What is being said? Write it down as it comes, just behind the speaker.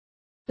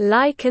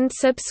like and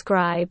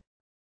subscribe.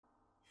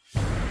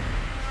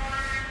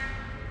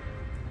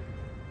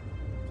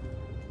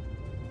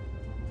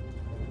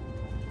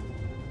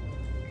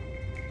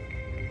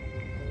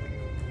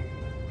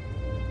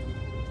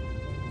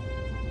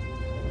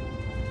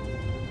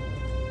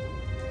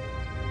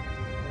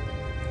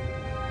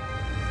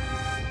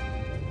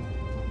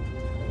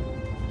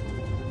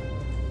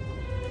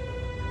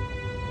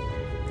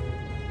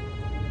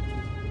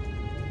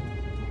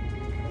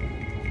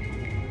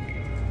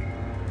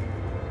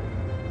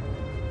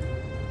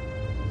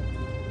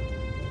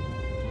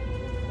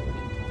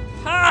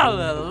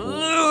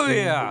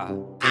 Hallelujah!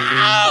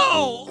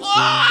 Ow!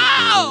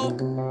 Ow!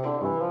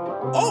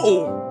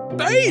 Oh,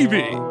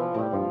 baby!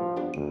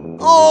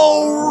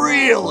 Oh,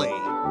 really?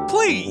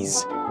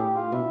 Please!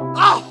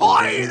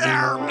 Ahoy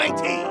there,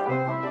 matey!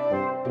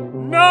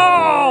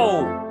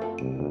 No!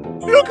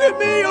 Look at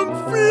me, I'm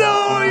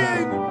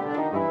flying!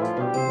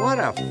 What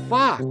a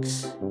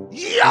fox!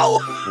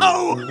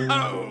 Yo-ho-ho!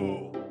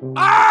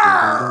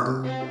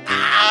 Arr!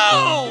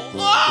 Ow!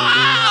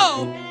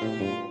 Ow!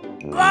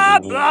 Blah,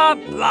 blah,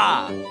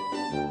 blah!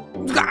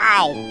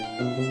 Ow!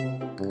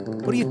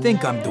 What do you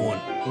think I'm doing?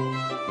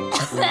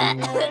 Flying!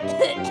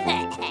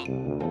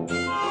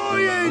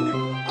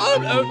 Oh,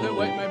 no,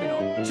 wait, maybe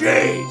not.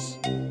 Jeez!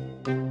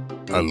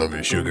 I love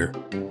you, sugar.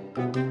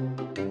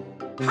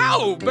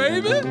 How,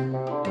 baby?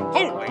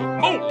 Holy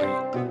moly!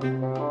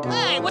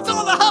 Hey, what's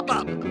all the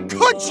hubbub?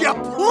 Could you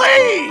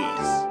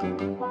please?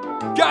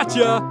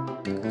 Gotcha!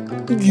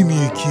 Give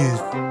me a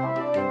kiss.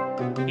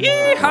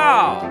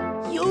 Yeehaw!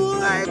 You're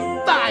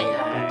fired!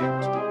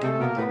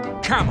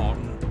 Come on.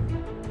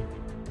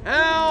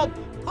 Help!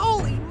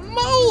 Holy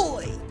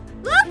moly!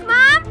 Look,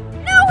 Mom!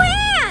 No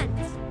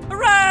hands!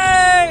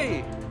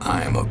 Hooray!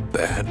 I'm a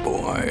bad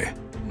boy.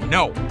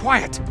 No,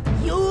 quiet.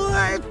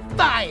 You're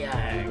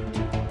fired!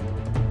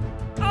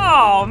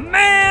 Oh,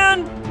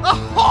 man!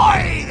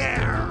 Ahoy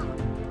there!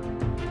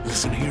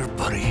 Listen here,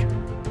 buddy.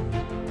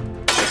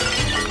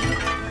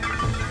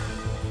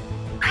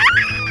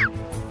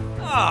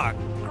 Ah,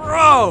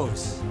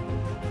 gross!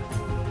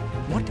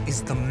 What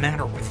is the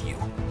matter with you?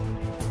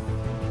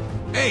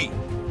 Hey!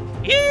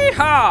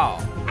 Yeehaw!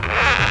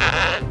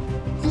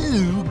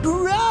 Ew,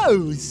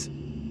 gross!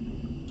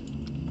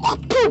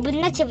 Пу,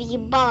 на тебя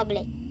въебала,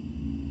 блядь.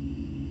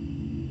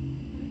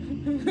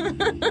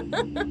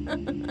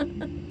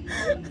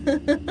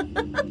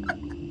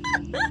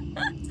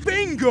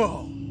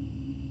 Bingo!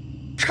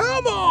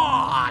 Come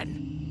on!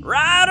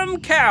 Ride 'em,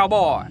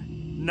 cowboy!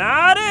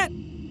 Not it!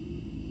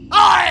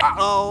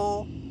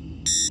 Uh-oh!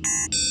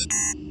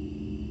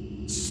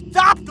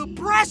 Stop the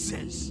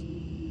presses!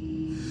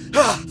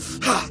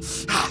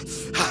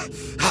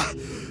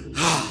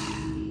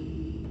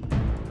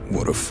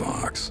 What a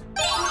fox.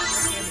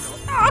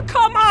 Oh,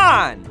 come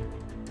on!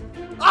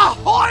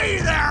 Ahoy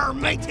there,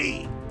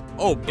 matey!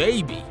 Oh,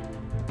 baby.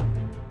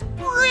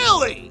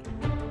 Really?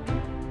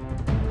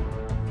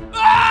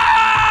 Ah!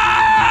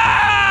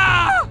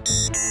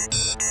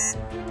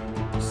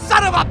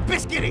 Son of a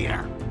biscuit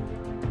eater!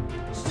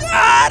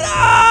 Shut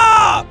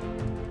up!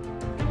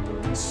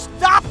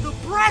 Stop the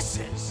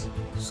presses!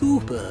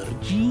 Super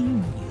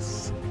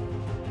genius.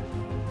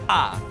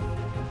 Ah.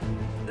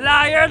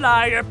 Liar,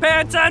 liar,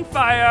 pants on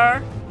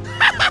fire!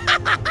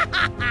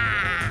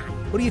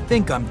 What do you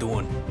think I'm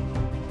doing?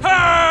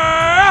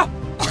 Ah!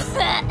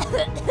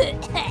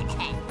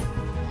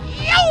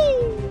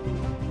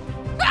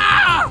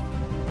 Ah!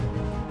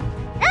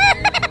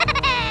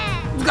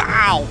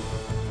 Ow!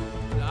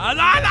 La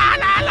la la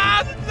la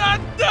la la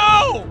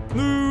no!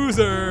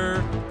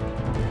 Loser!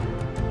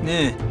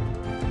 Eh.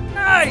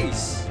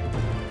 Nice!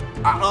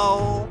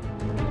 Uh-oh.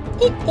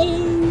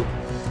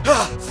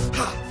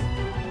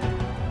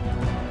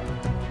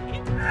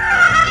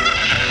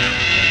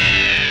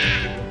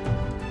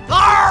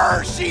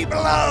 There she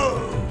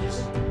blows!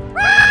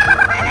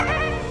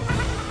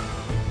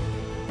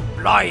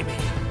 Blimey!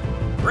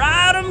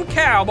 Ride 'em,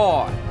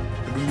 cowboy! I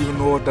don't even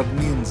know what that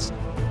means.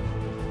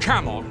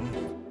 Come on!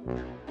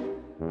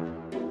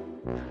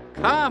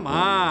 Come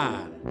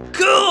on!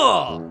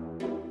 Cool!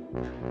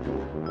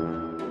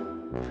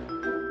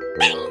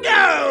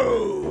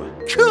 Bingo!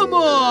 Come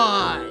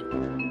on!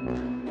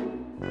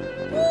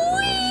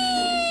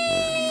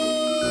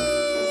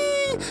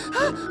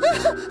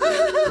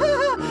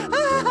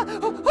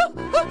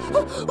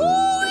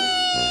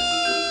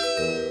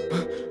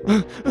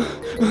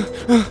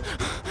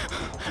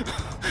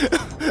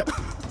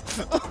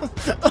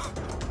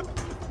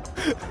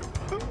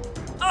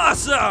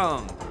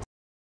 Awesome!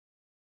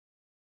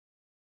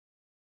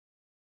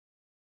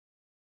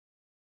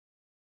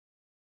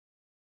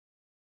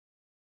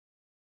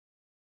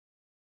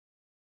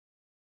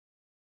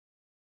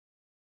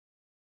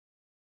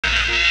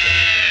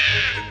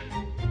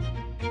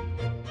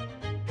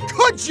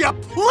 Could you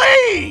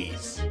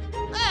please?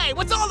 Hey,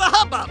 what's all the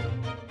hubbub?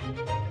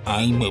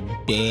 I'm a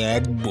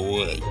bad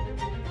boy.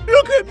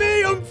 Look at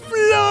me, I'm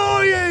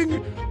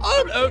flying!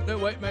 Oh, no,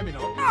 wait, maybe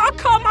not. Oh,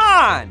 come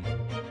on!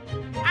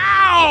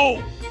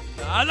 Ow!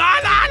 La la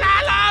la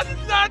la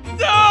la,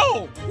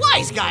 no!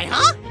 Wise guy,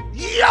 huh?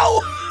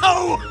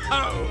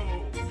 Yo-ho-ho!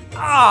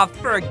 Ah,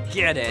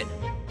 forget it.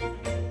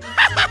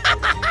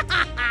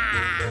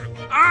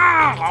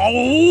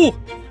 Ow!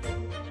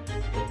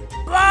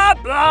 Blah,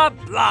 blah,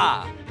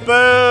 blah.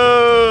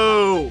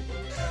 Boo!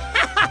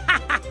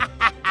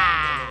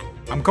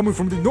 I'm coming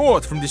from the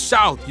north, from the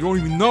south. You don't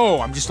even know.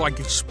 I'm just like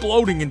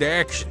exploding into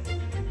action.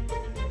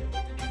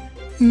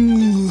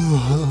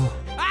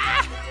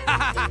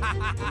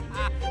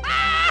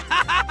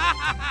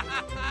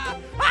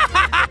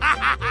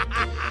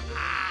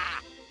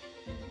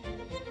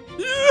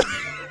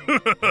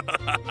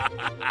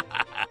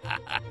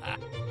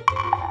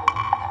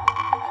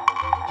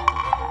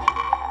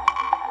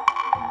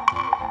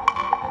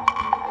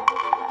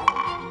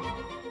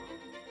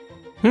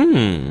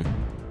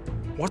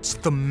 What's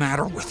the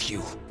matter with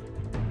you?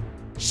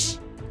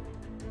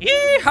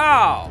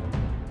 Yeehaw!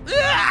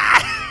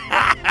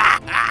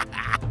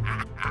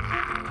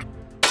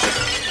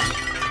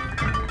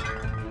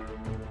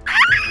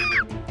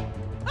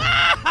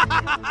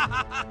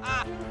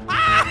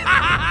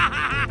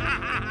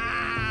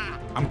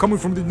 I'm coming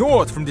from the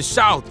north, from the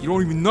south. You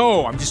don't even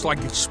know. I'm just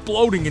like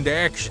exploding into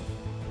action.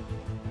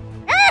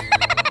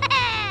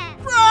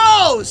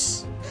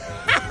 Gross!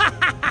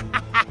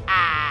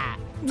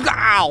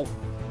 Ow!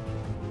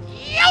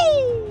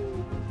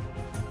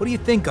 What do you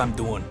think I'm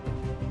doing?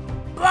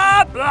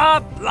 Blah, blah,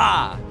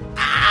 blah.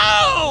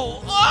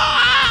 Ow!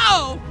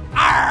 Ow!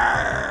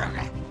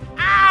 Arrgh!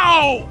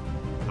 Ow!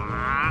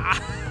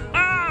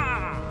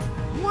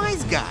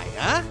 Wise guy,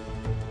 huh?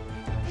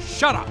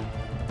 Shut up.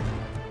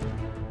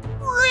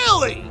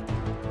 Really?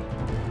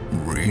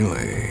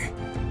 Really?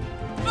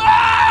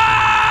 Ah!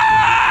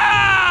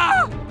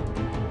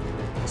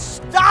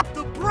 Stop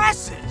the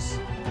presses!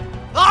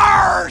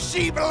 Arr,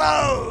 she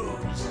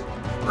blows!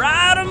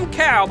 Ride 'em,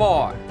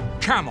 cowboy.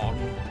 Come on.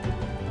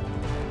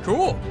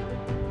 Cool.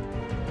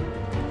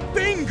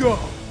 Bingo!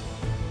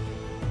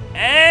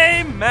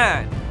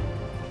 Amen.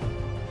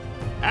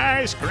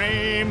 Ice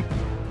cream.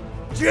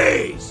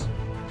 Jeez!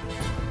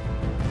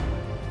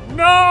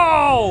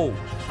 No!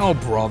 Oh,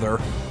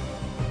 brother.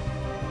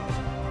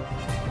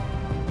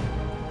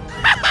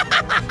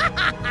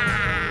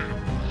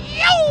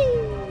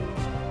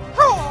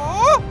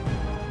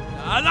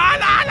 La la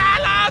la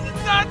la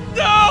la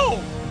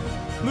no!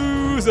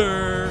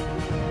 Loser.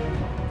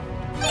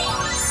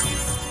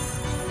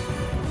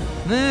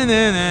 Nah,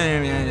 nah, nah,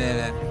 nah,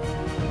 nah,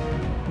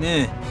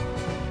 nah.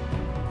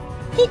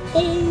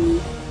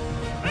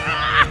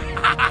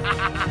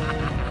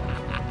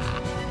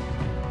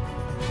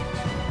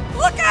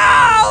 Look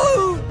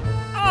out!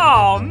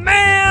 Oh,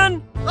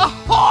 man!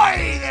 Ahoy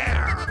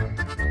there!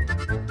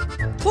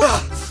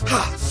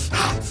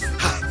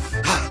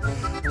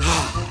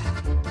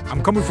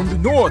 I'm coming from the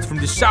north, from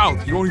the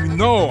south. You don't even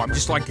know. I'm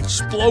just like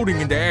exploding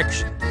into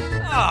action.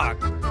 Ah,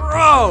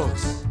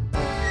 gross!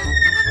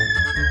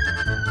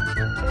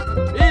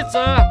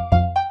 Pizza!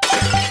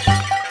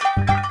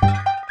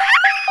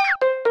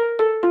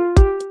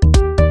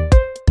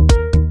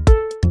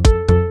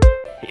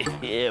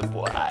 Yeah,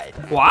 boy.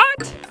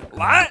 What?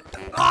 What?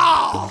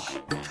 Oh!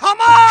 Come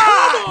on!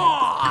 Come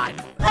on!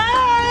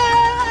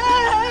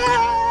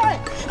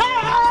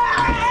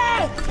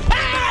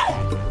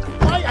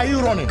 Why are you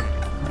running?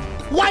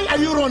 Why are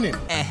you running?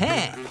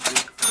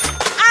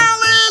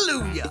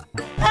 Hallelujah!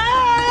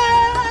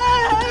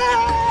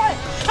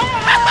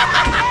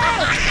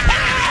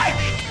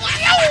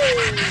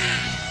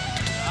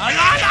 La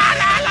la la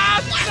la la!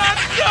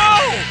 Let's go!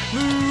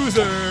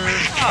 Loser.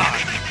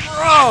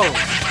 Gross!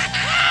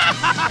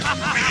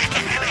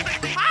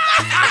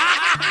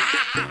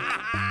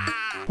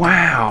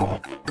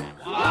 Wow.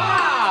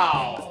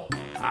 Wow!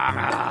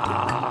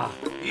 Ah,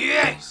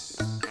 yes!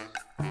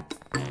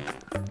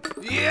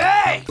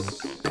 Yes!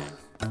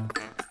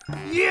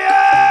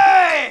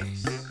 Yes!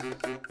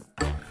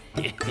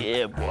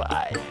 Yeah,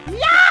 boy.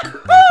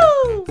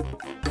 Yahoo!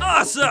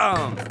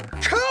 Awesome!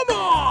 Come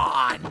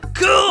on!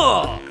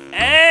 Cool!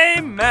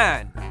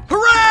 Amen!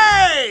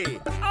 Hooray!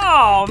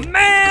 Oh,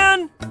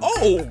 man!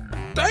 Oh,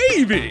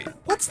 baby!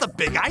 What's the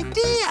big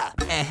idea?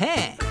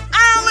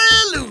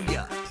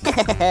 Hallelujah!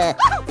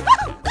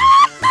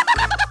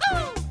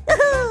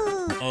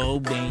 Oh,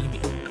 baby.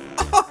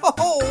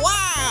 Oh,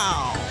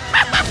 wow!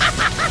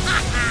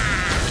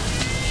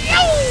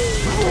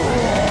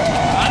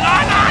 La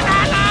la la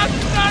la!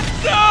 Let's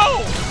go!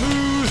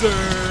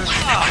 Loser.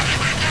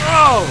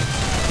 Gross!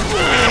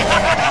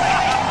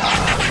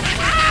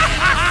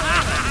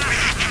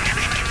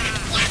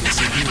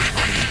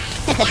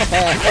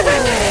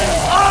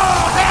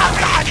 Oh, hell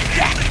on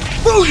deck!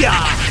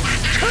 Booyah!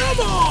 Come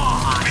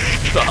on!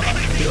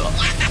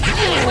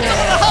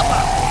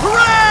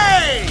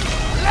 Hooray!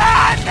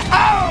 Land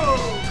ho!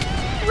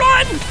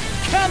 Run!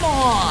 Come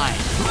on!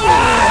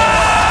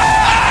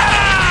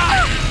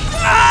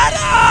 Run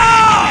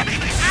up!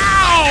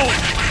 Ow!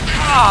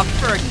 Oh,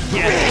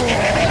 forget it.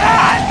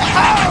 Land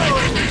ho!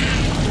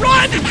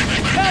 Run!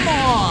 Come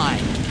on!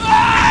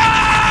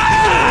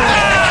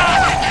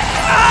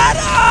 Run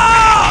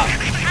up!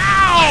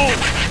 Ow!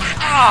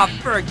 Oh,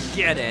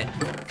 forget it.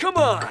 Come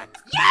on.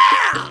 Yeah!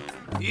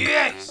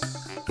 Yes!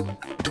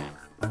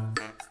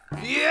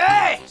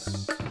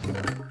 Yes!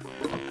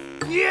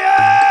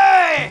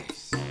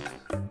 Yes!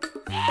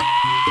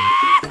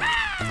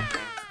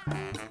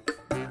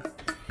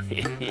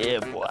 Yeah,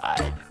 boy.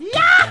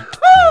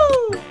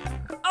 Yahoo!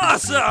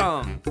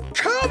 Awesome!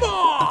 Come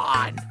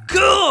on!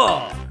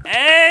 Cool!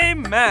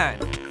 Amen!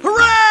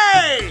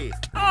 Hooray!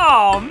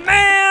 Oh,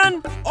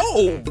 man!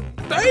 Oh,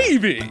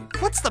 baby!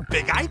 What's the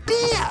big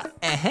idea?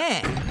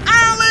 Uh-huh.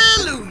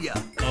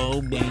 Hallelujah!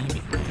 Oh, baby.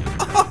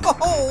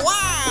 Oh,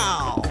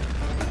 wow!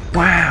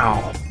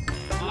 Wow.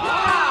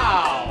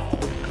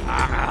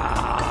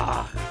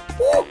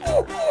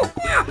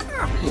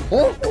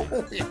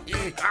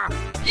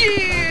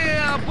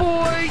 Yeah,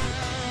 boy!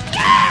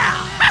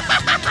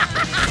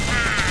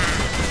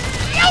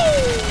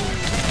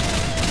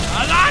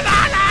 La la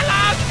la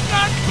la!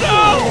 No!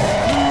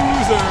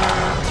 Loser.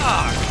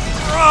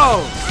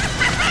 Gross!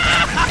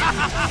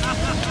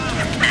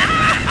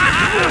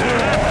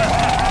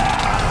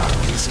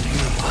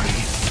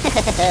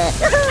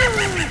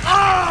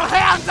 Oh,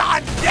 hands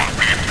on deck!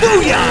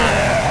 Booyah!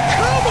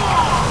 Come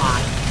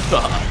on!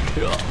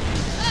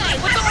 Hey,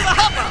 what's all the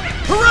hubbub?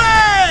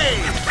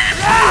 Hooray!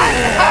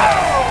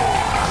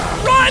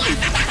 Run!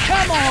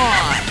 Come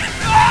on!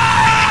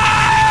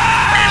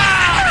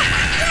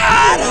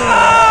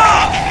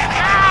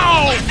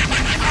 Ow!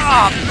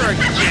 Oh,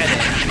 forget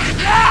it!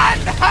 Run!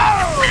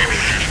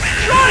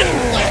 Run!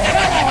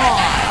 Come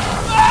on!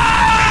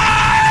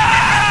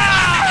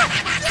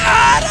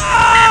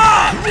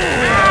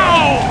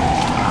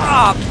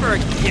 Oh,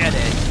 forget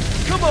it!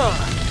 Come on!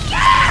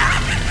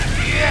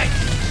 Yes!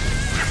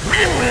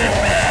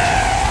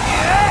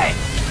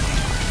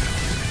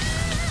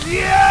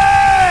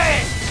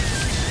 Yes!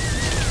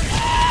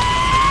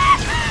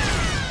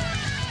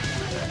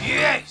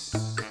 Yes!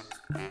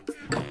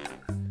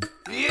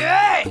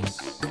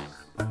 Yes!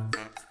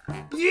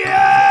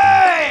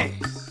 Yes!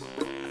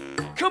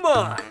 Come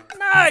on!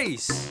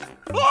 Nice!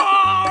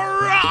 All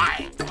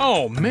right!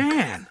 Oh,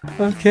 man.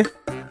 Okay.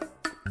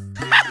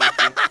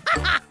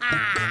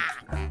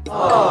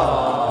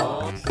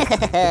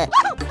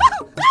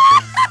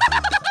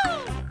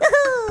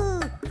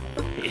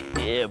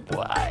 Yeah,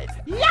 boy.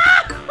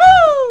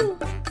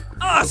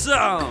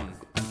 Awesome!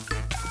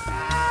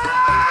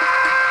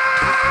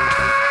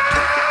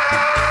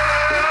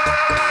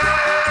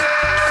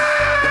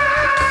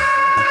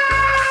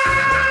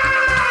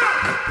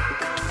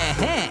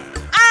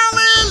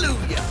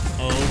 Hallelujah!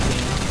 Oh,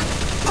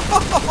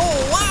 Oh,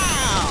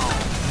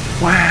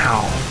 wow!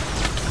 wow.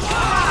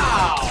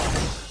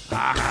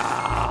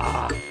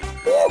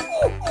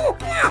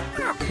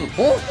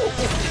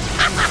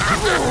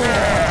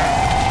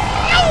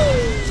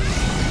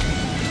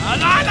 La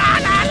la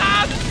la la!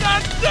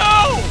 No!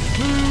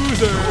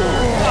 Loser.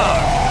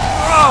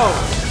 Gross!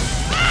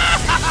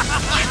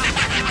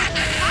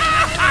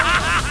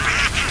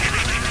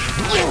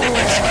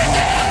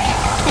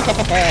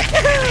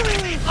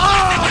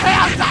 Oh,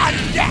 hands on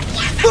deck!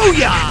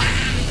 Booyah!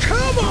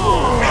 Come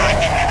on!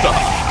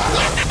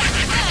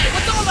 Hey,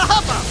 what's all the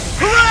hubbub?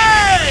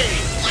 Hooray!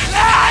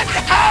 Land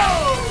ho!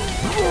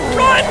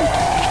 Run!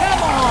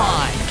 Come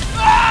on!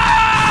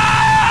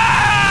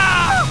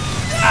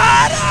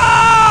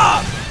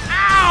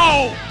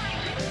 Ow!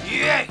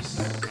 Yes!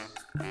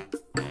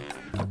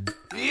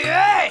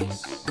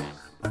 Yes!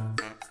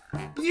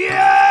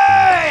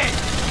 Yes!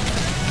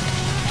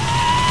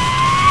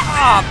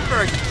 Oh,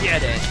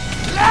 forget it!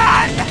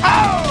 Land ho!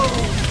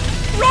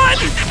 Run!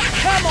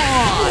 Come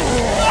on!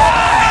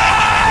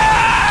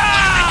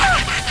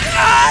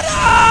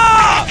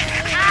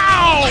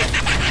 Ow!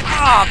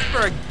 Oh,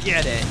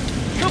 forget it!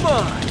 Come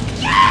on!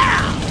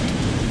 Yeah!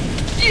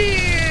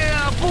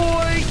 Yeah,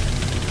 boy!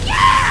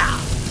 Yeah!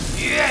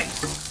 Yes!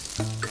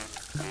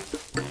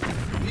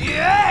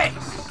 Yes!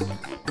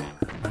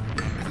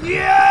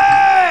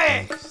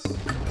 Yes!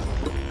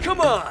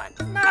 Come on!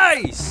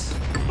 Nice!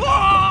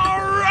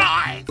 All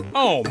right!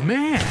 Oh,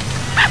 man.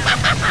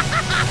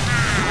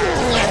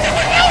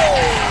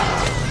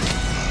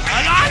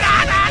 La la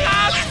la la!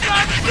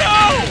 Let's go!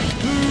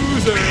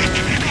 Loser.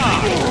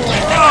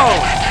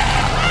 Gross!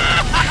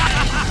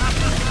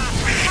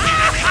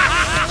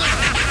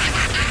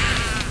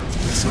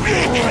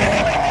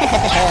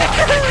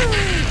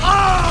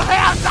 Oh,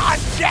 hands on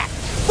deck!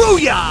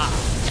 Booyah!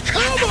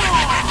 Come on!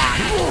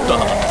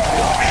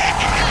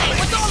 Hey,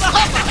 what's all the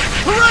hubbub?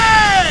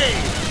 Hooray!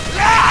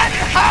 Land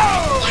ho!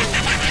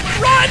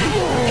 Run!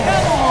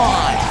 Come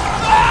on!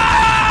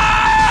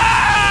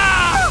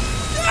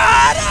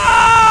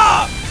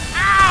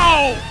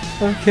 Ow!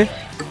 Okay.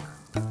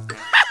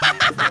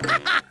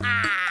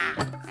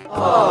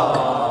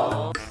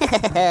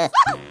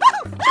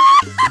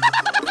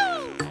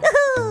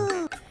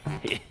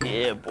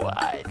 Yeah,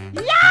 boy.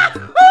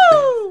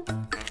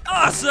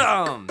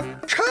 Awesome!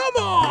 Come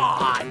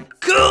on!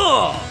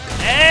 Cool!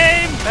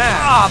 Amen!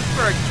 Oh,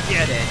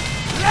 forget it!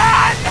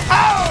 Land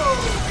ho!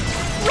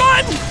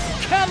 Run!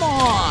 Come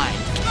on!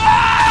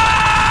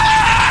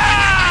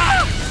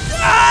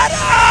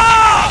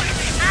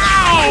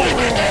 Ow!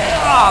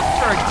 Oh,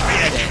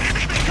 forget it!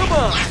 Come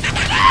on!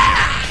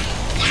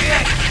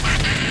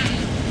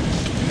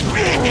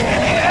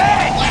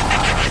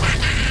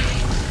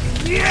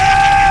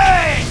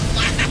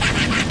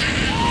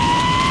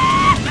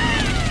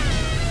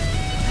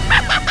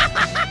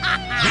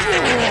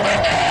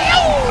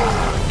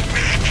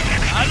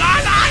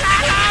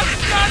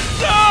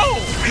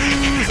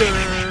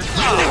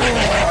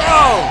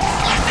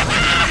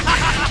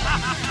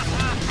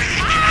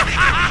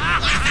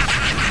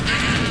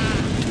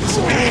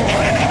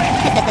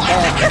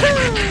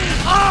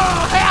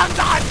 Oh, hands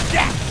on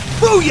deck!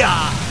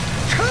 Booyah!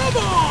 Come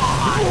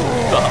on!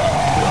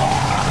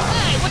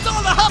 Hey, what's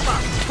all the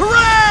hubbub?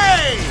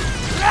 Hooray!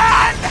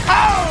 And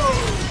ho!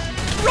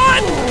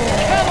 Run!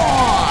 Come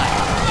on!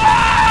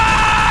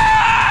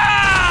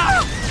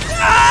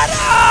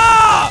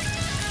 Ah!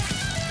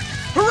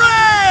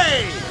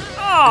 Hooray!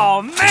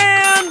 Oh,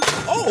 man!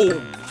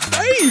 Oh,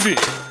 baby!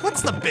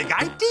 What's the big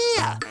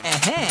idea?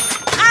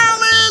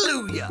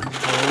 Hallelujah!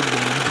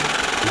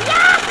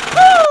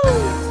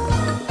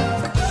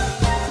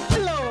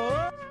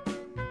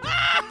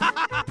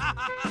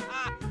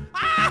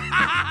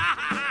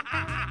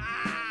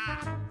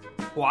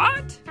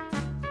 What?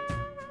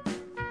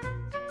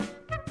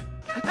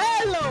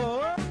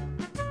 Hello.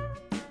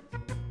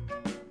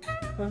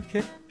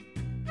 Okay.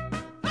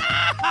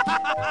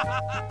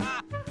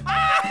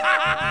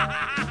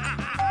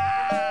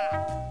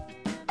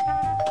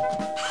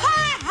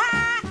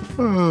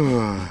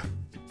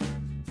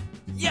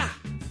 Yeah!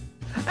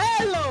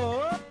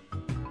 Hello.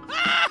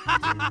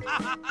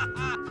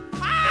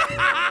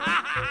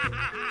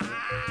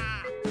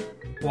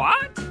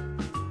 What?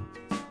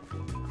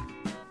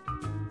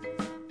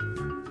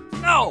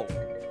 No!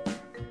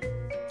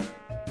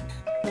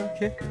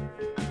 Okay.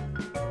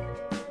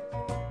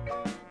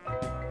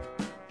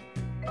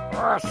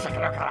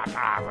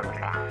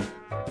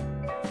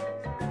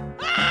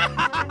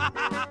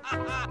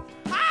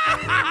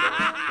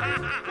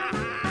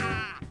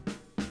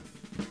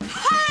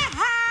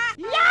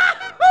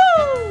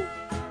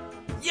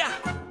 Yeah!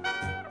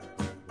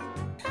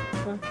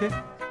 Okay.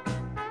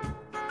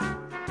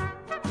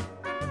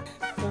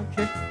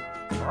 Okay.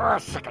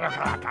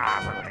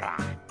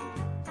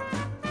 Okay.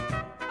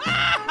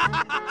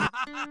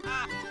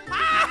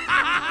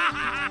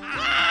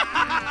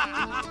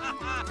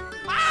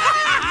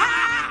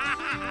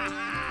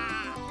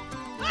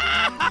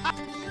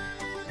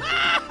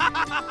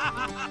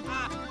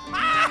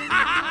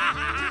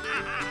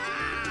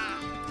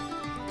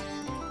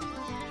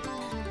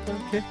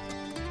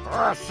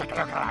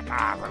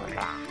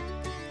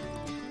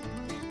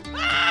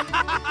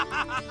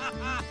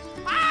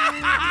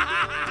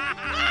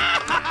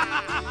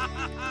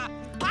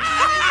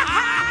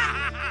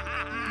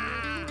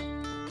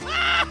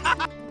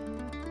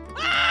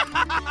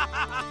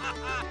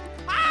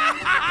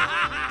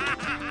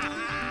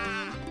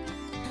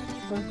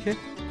 Okay.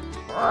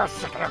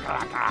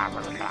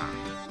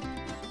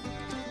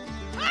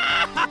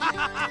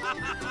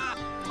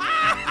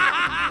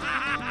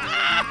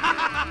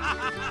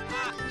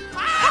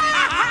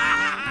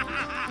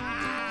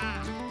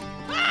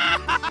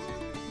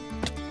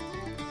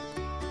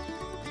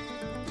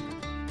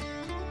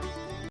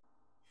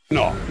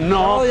 No,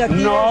 no,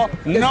 no,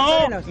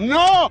 no,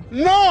 no,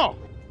 no.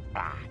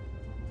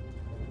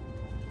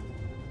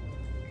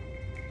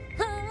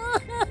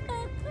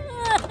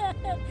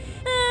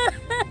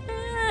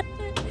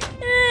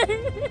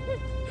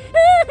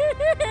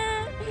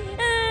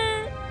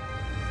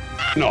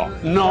 No,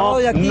 no,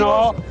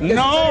 no,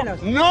 no,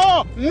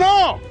 no,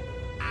 no.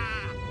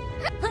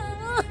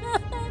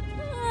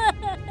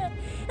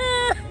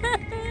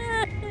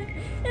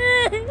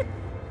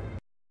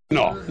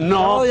 No,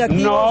 no,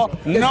 no,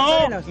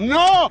 no,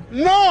 no,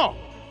 no.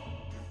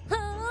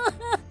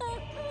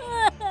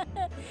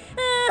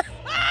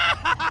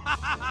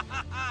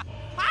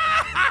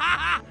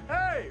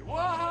 Hey,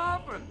 what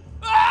happened?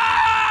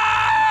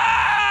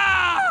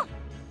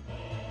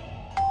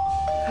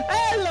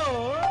 Hello.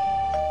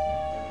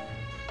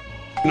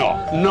 No,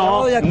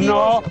 no,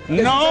 no,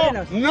 no,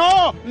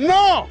 no,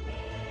 no.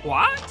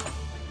 What?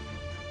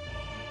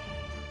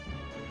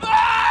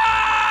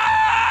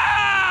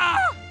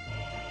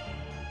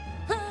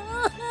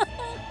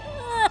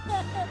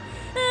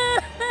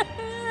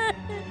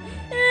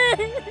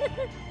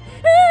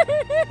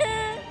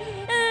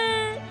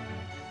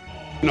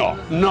 No,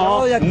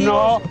 no,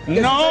 no,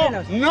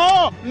 no,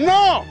 no,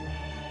 no.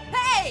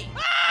 Hey!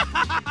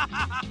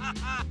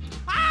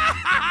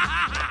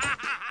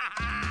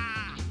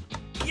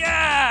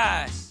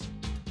 Yes!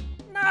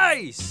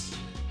 Nice!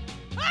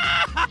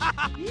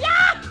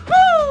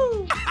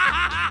 Yahoo!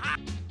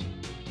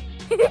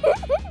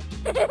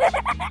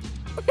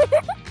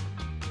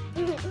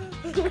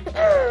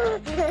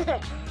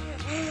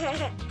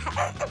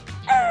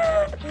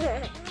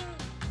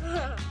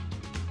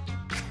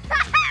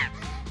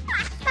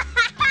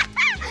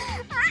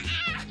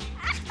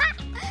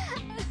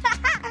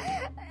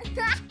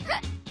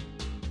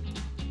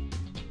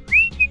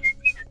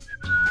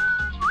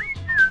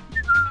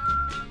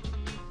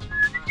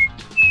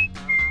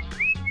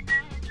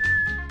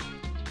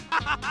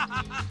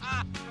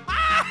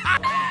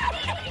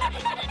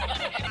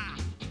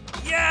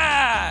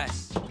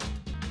 Yes!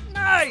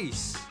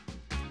 Nice!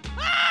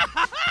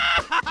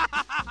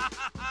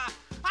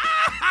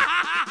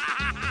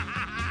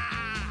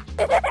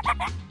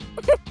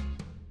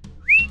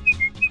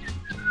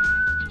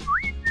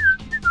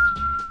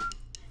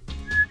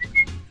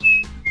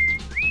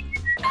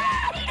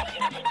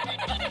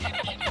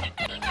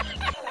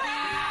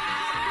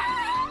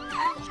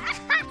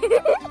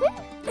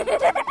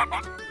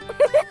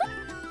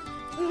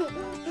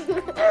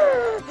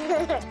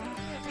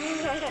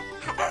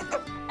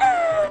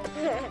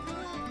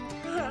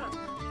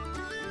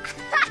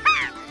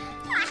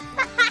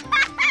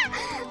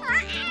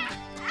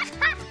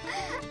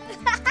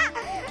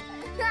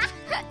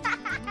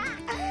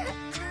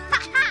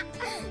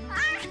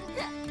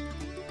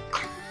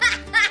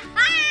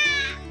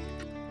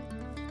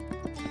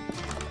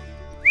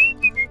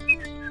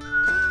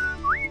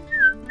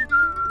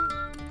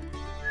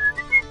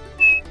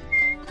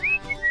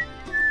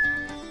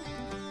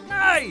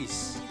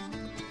 Surprise!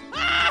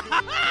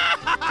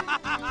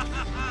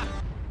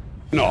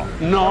 No,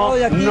 no,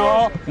 Oye, aquí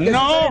no, es, que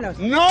no, suenas.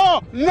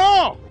 no,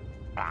 no.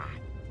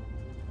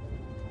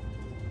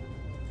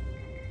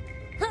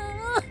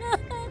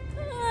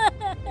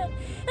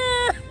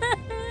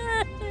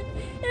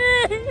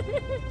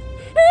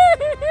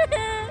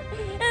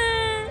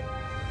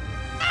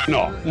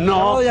 No,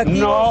 no, Oye, aquí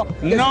no, es,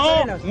 que no,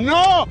 suenas.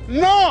 no,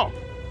 no.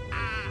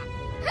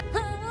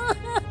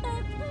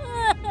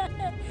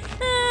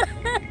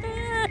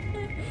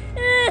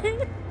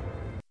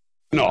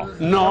 No,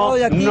 no,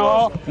 Oye, aquí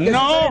no, es, que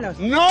no, suenas.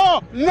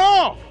 no,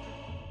 no.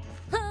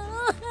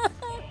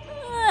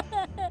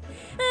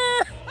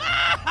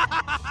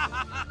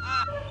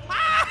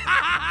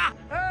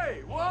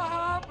 Hey, what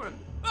happened?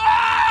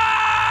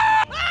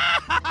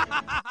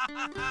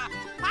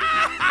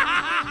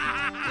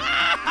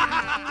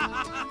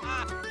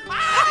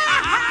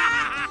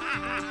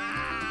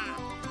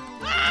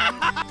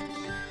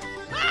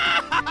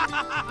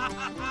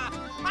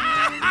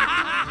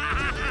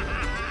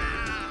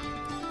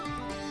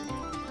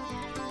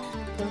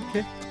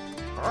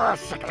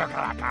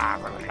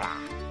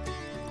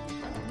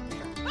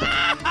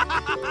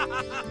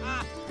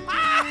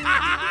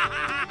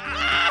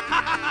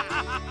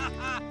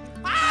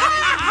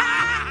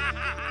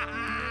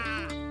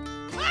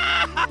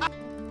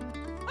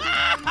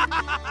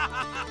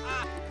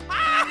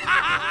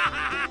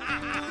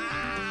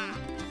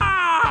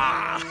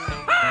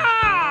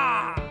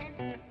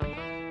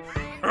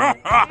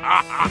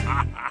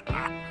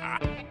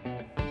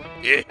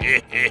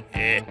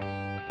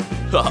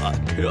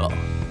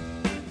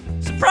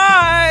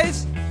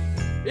 Surprise!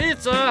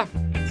 It's a...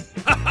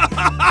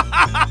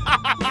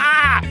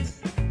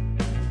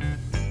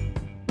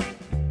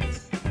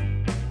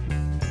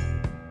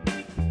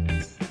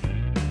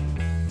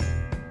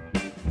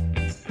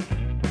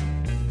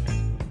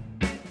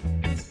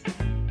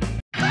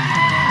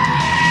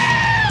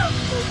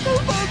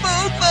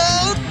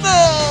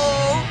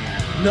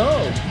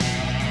 No.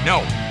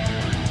 No.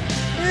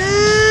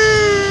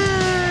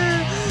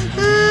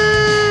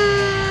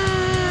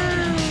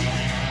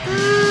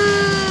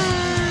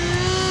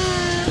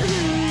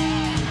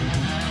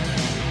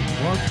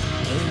 What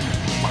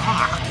a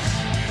box!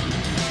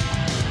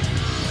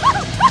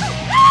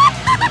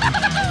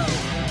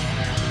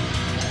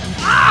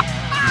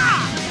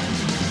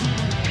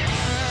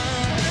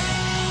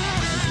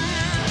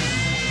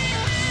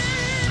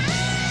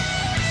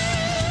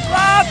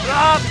 Blah,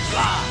 blah,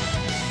 blah.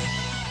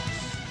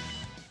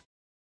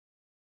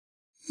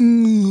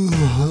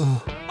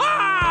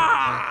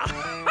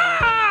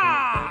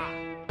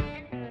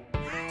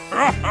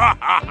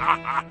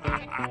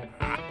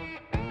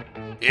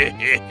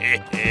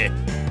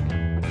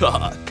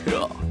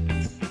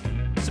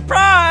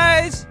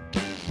 Surprise!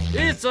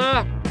 It's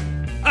a...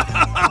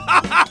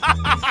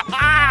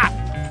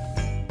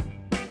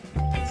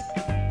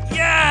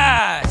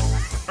 Yes!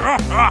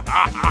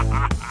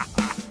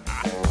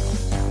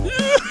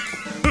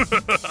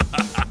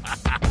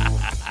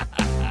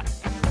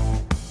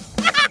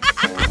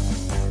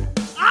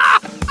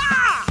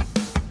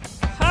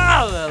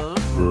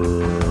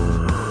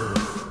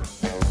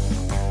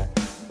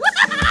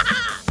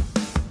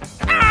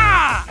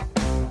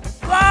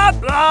 Blah,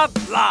 blah,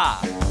 blah.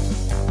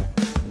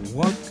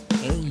 What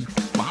a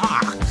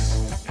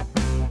box!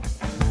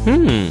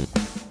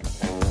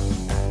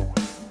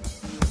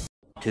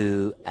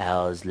 2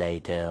 hours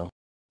later.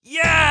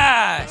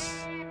 Yes!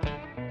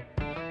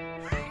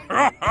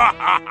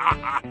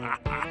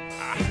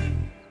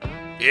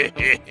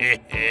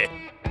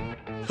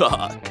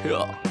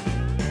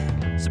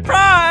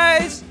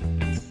 Surprise!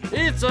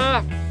 It's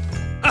a...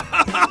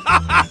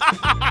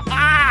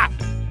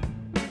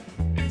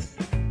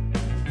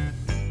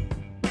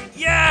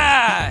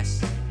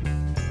 Yes!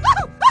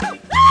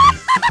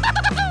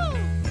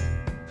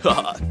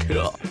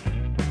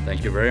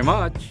 Thank you very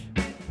much.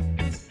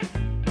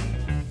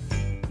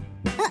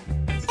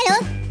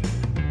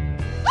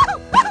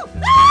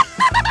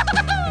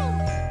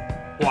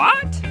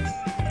 What?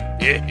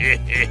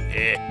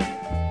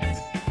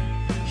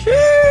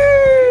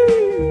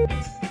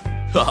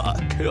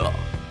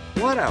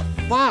 What a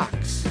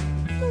fox!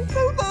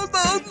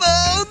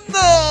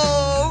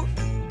 No!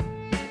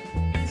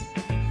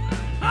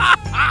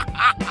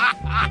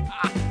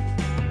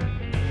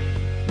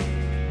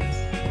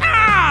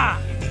 Ah!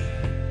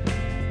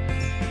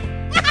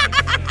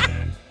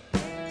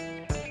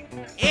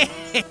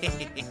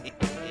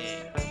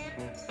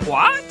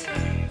 What?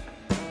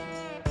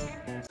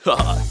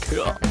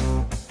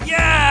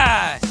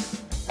 Yes!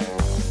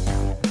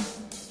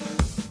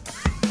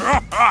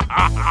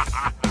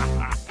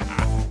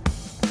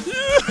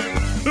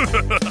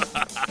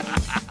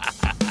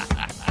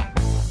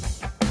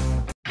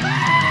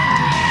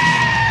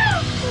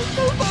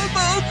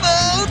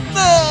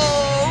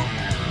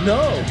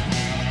 No.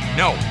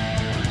 No.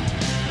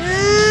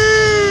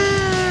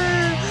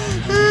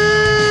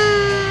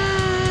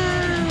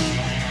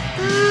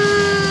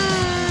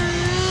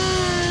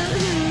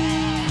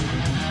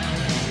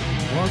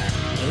 What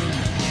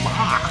a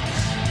box!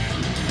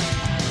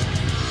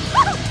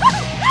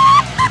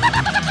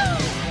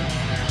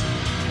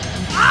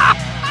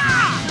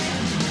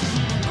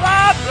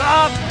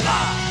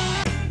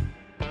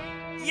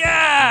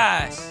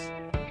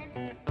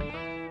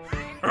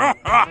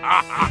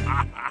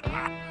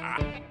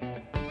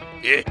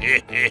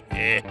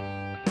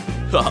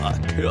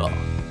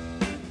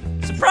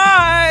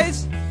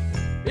 Surprise!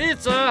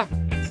 Pizza!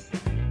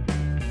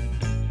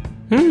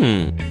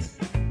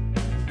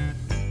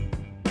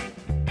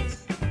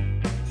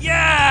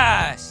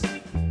 Yes!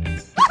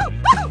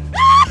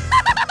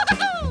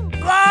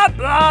 Blah,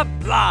 blah,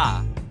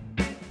 blah.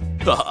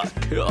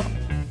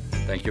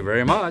 Thank you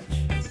very much.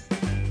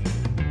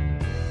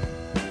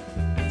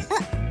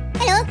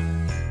 Hello.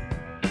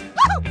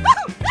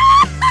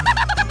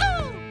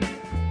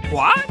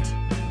 What?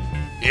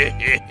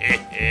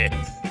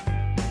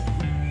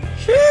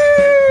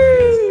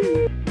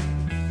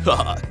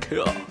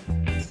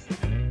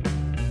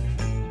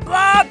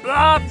 Blah,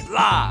 blah,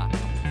 blah.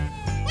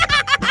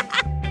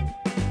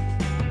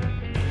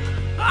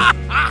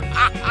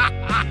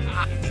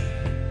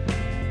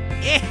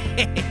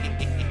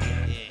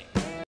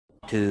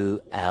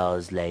 2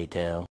 hours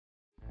later.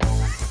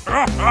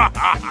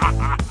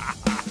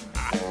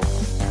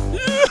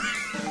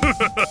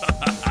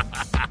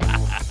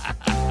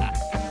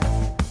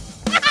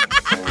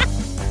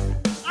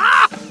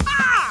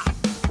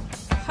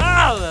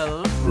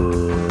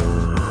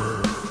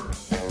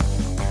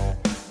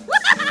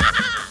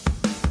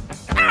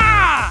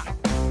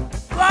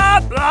 Blah,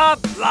 blah,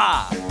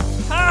 blah.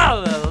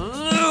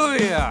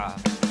 Hallelujah.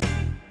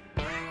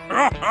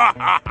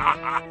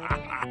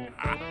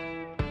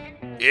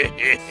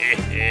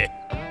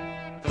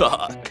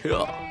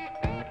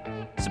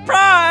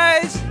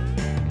 Surprise!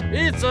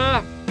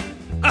 Pizza!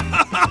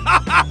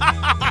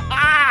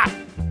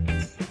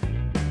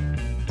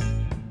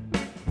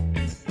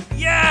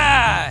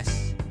 Yes!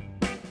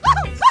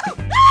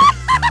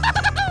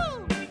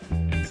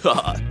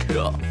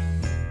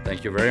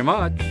 Thank you very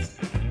much.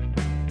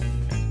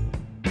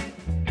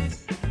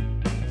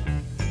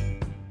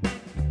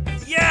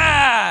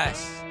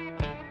 Yes!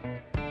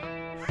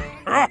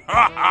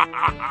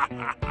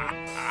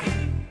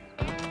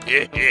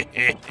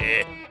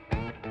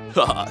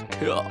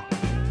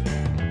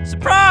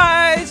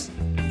 Surprise!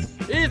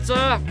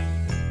 Pizza!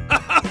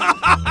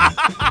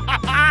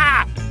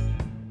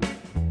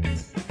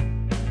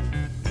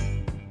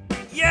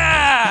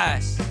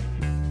 Yes!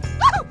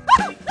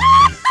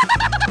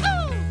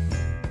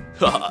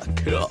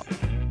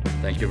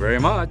 Thank you very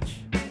much.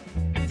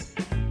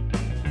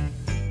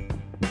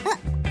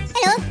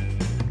 Hello.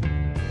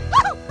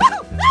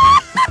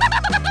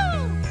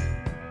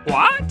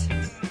 What?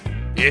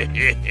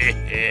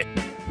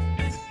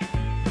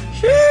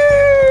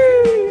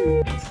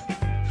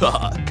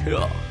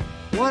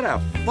 What a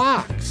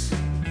fox!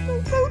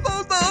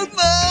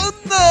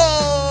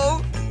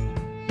 No!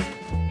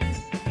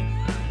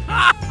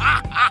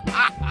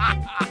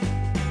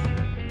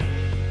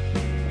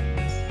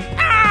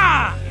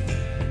 Ah!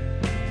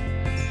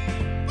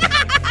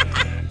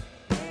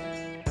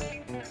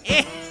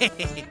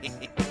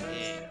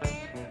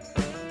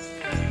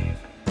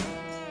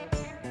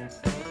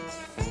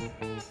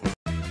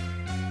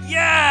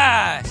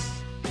 Yes!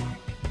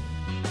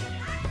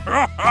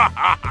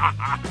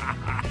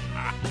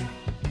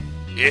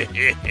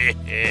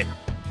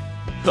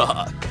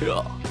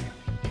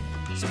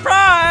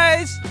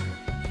 Surprise!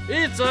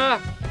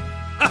 Pizza!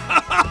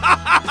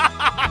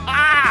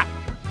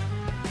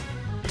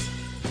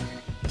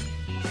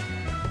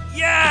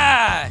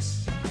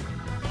 Yes!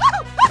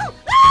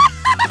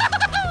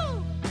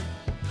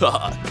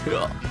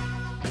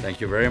 Thank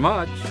you very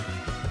much.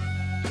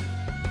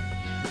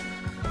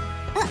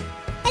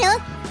 Hello.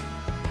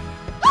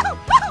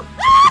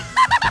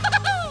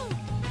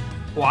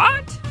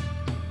 What?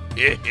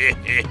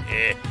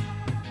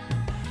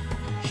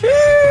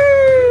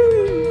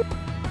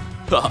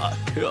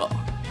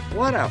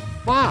 What a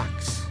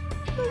fox!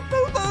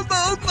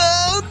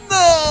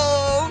 No!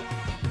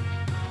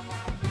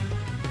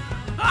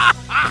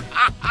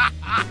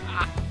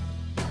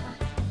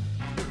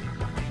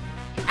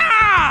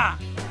 Ah!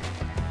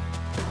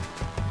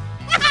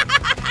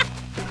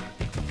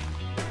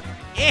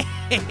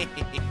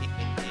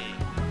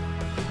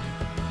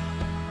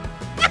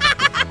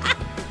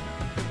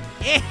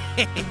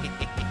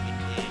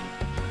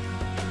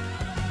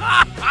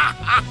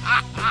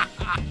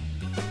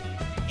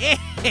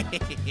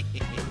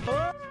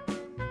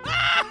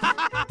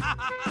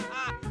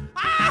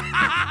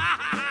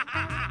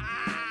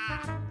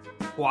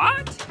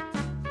 What?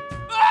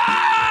 Ah!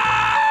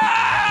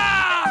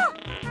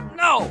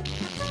 No!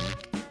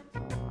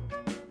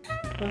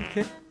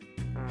 Okay.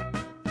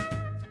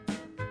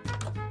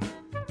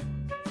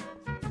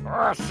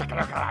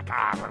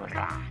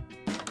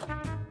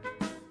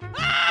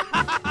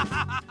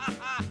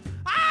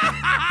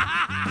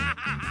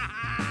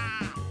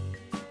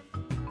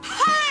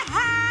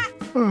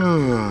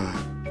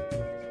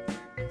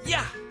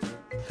 Yeah.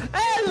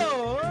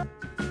 Hello.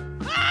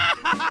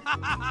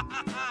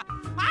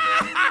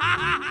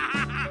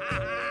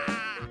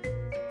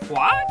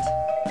 What?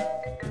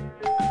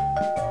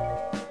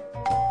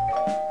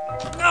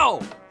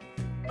 No.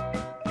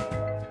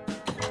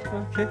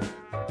 Okay.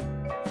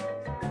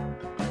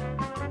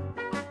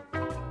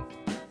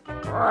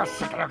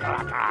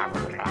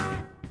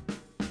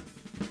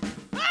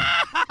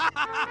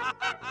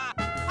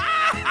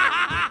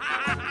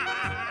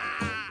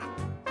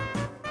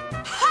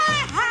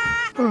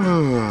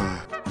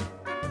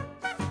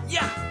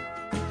 Yeah.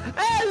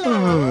 Hello.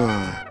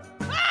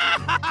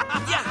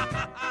 Yeah.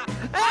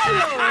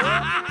 Hello.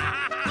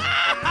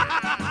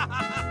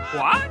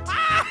 What?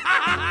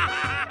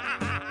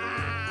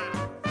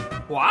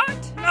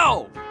 What?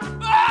 No.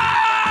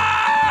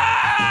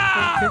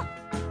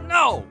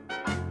 No.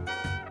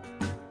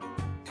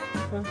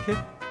 Okay.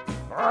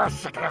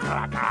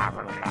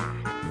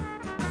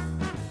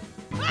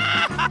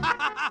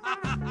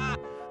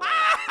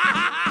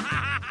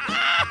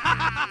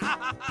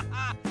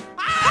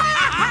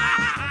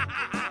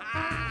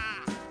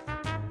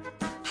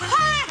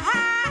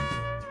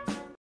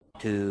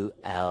 Two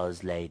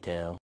hours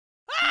later.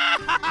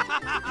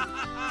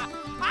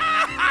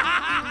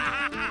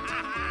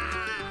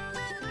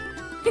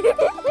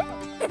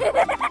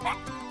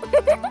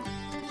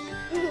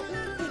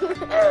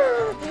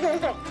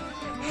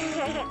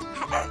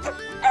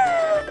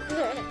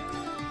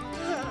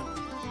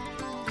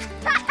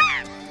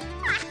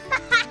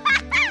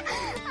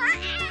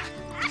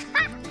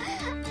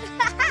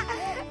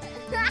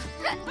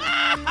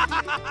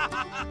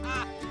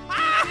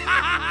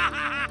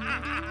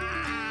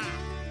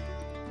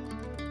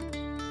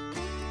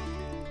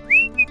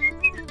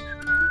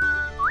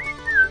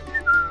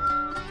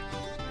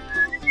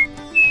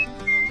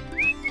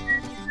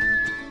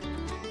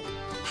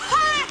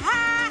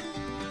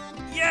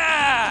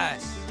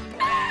 Yes.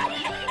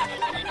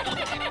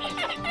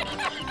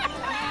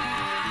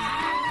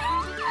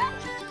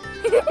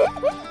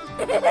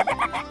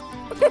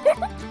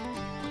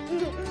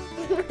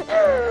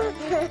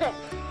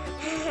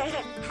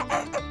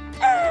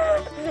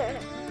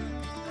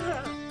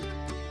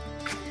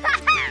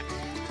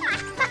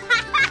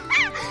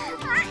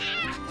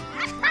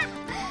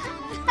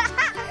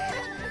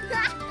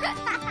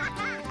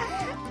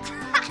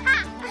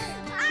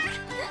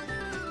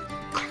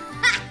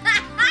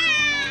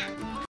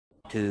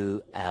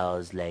 Two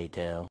hours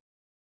later.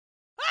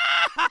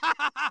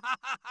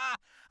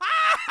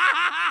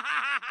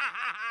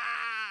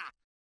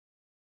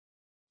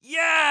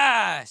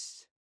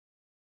 Yes.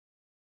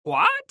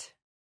 What?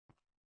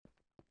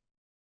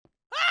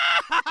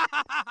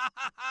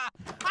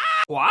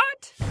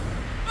 What?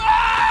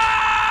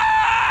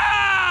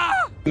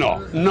 No,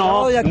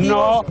 no,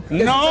 no,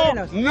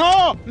 no,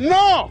 no,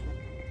 no!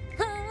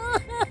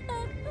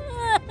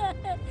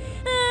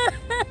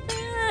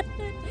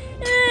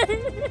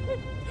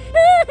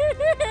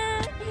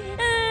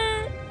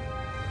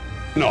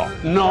 No,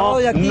 no,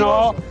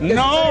 no,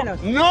 no,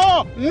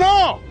 no,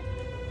 no!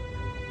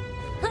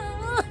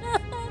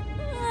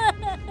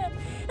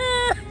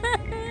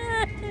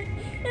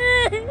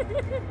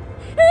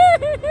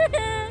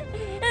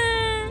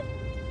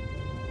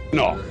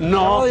 No,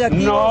 no,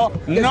 no,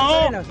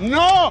 no,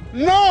 no,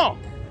 no!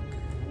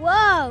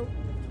 Whoa!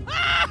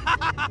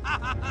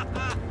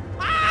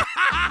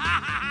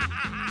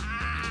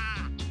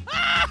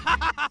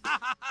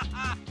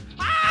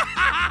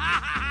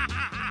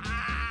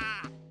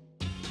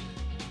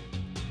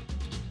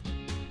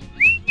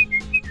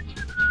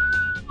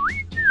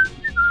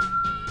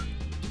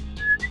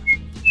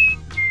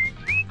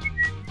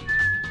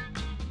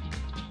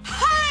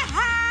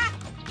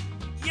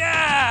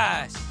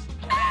 Yes.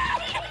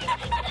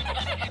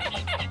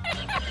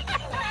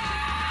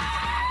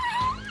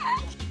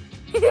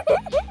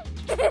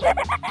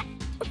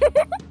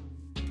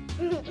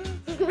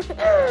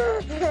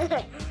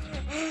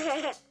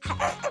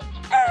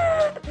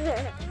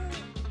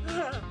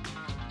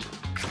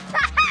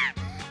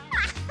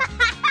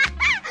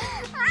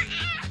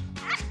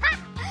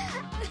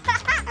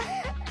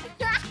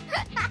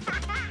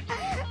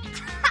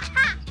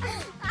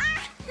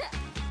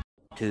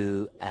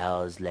 Two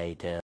hours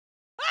later.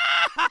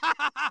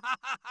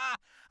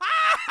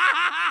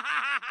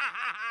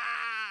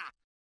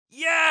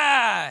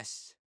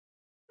 Yes.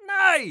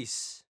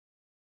 Nice.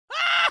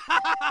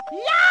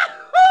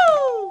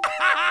 Yahoo!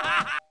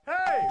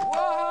 Hey,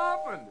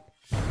 what happened?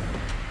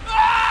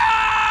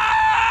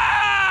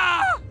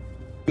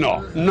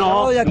 No,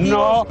 no,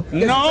 no,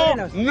 no,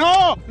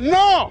 no,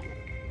 no!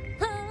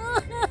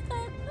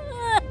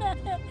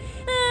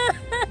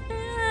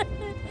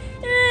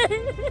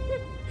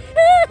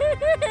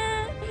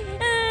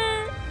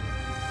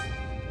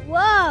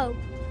 Whoa!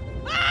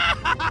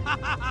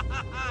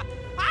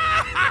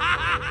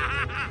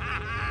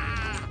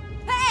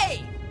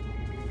 Hey!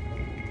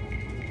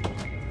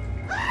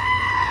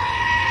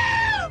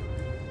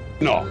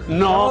 No,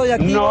 no,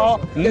 no,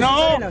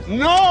 no,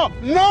 no,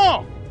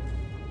 no!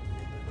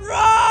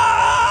 Run!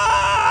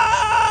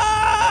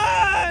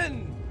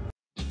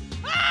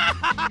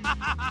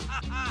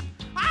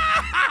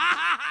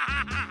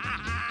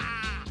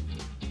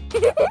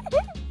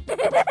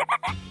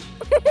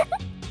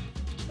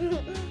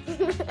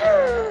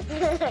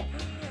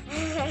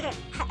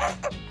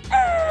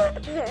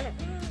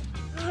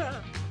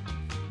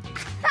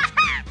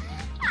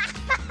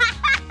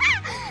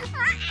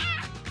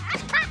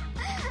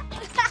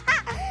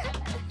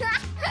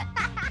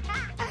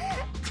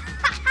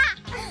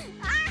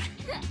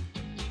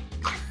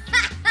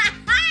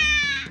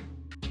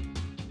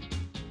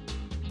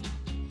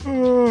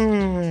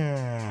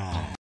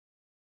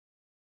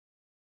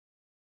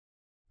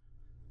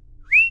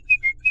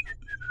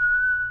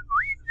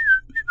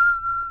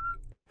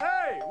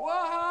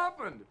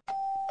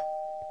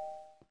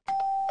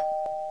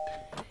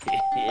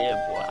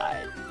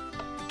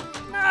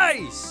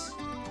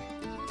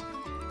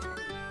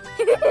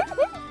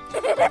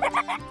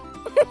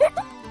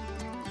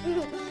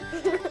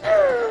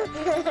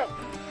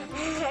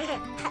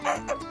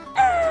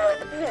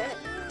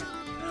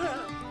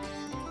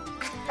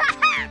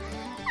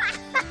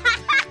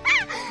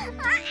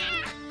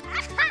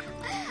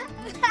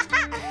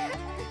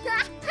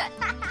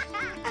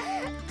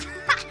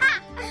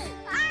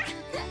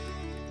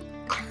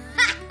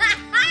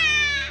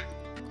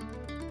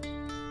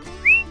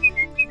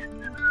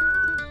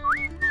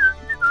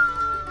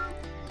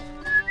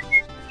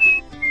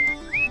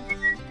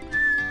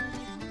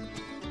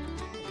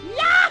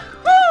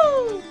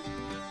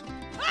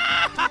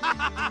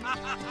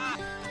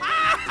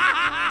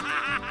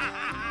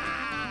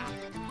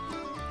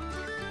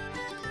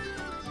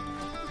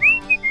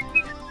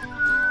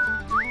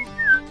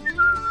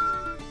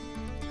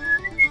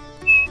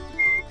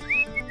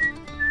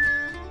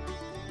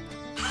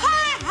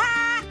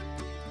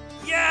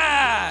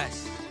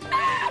 Yes!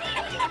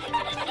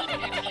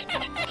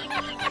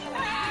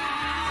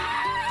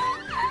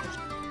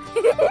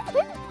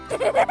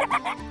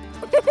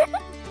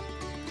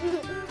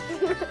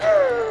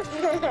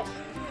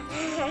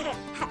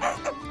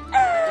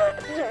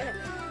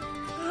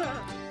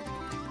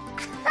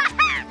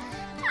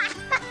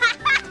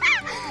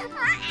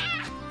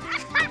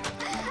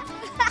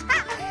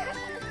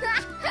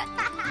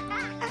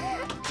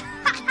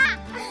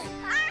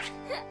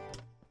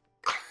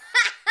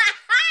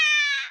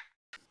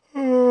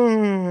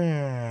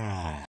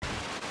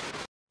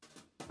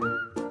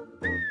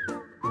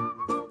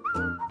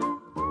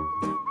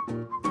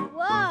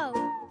 Whoa!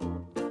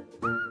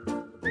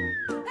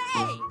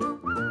 Hey!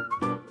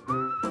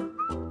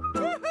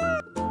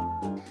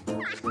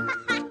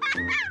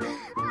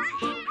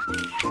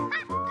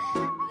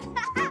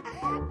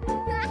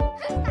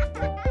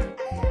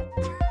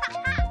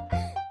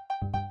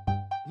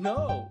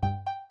 No.